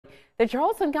The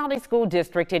Charleston County School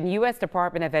District and U.S.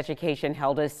 Department of Education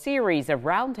held a series of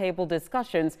roundtable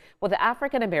discussions with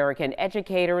African American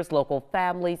educators, local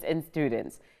families, and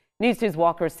students. News 2's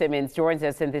Walker Simmons joins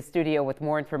us in the studio with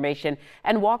more information.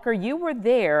 And Walker, you were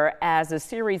there as a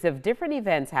series of different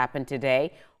events happened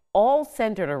today, all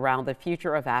centered around the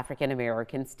future of African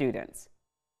American students.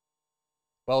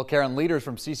 Well, Karen, leaders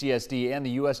from CCSD and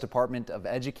the U.S. Department of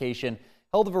Education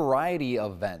held a variety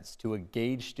of events to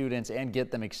engage students and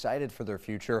get them excited for their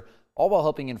future, all while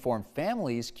helping inform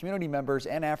families, community members,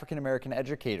 and African American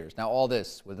educators. Now, all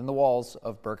this within the walls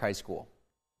of Burke High School.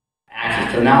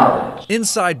 Access to knowledge.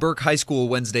 Inside Burke High School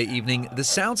Wednesday evening, the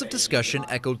sounds of discussion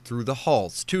echoed through the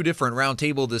halls. Two different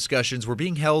roundtable discussions were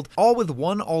being held, all with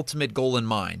one ultimate goal in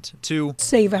mind: to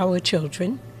save our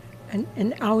children.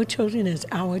 And our children is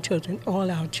our children.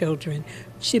 All our children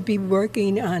should be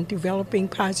working on developing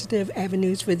positive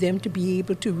avenues for them to be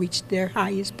able to reach their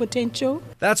highest potential.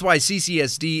 That's why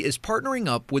CCSD is partnering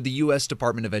up with the U.S.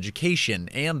 Department of Education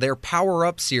and their Power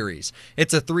Up series.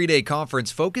 It's a 3-day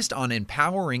conference focused on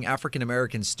empowering African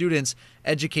American students,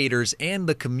 educators, and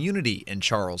the community in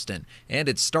Charleston. And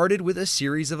it started with a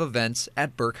series of events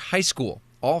at Burke High School,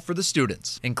 all for the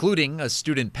students, including a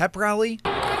student pep rally,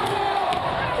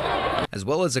 as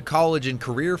well as a college and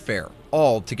career fair,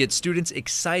 all to get students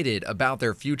excited about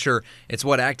their future. It's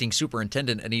what Acting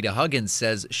Superintendent Anita Huggins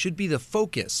says should be the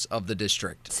focus of the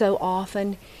district. So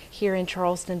often here in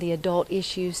Charleston, the adult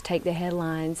issues take the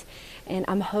headlines, and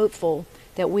I'm hopeful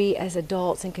that we as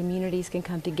adults and communities can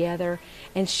come together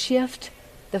and shift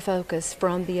the focus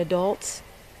from the adults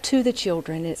to the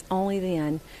children. It's only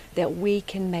then that we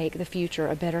can make the future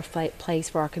a better place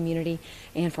for our community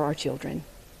and for our children.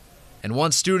 And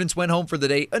once students went home for the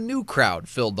day, a new crowd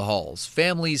filled the halls.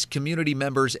 Families, community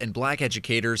members, and Black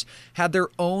educators had their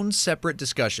own separate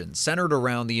discussions centered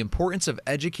around the importance of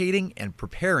educating and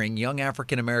preparing young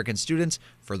African American students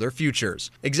for their futures.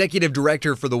 Executive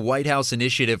Director for the White House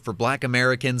Initiative for Black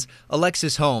Americans,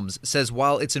 Alexis Holmes, says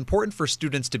while it's important for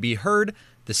students to be heard,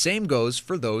 the same goes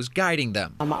for those guiding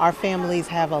them. Our families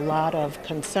have a lot of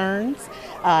concerns,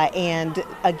 and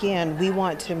again, we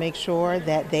want to make sure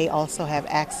that they also have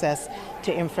access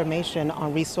to information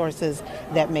on resources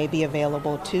that may be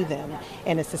available to them.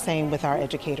 And it's the same with our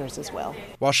educators as well.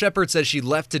 While Shepard says she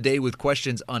left today with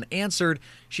questions unanswered,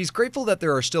 she's grateful that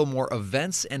there are still more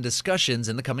events and discussions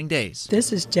in the coming days.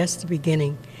 This is just the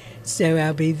beginning. So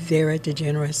I'll be there at the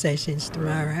general sessions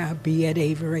tomorrow. I'll be at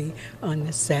Avery on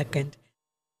the 2nd.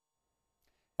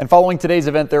 And following today's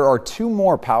event, there are 2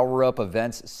 more Power Up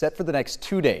events set for the next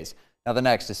 2 days. Now, the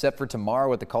next is set for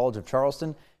tomorrow at the College of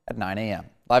Charleston at 9 a.m.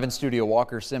 Live in studio,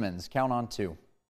 Walker Simmons. Count on 2.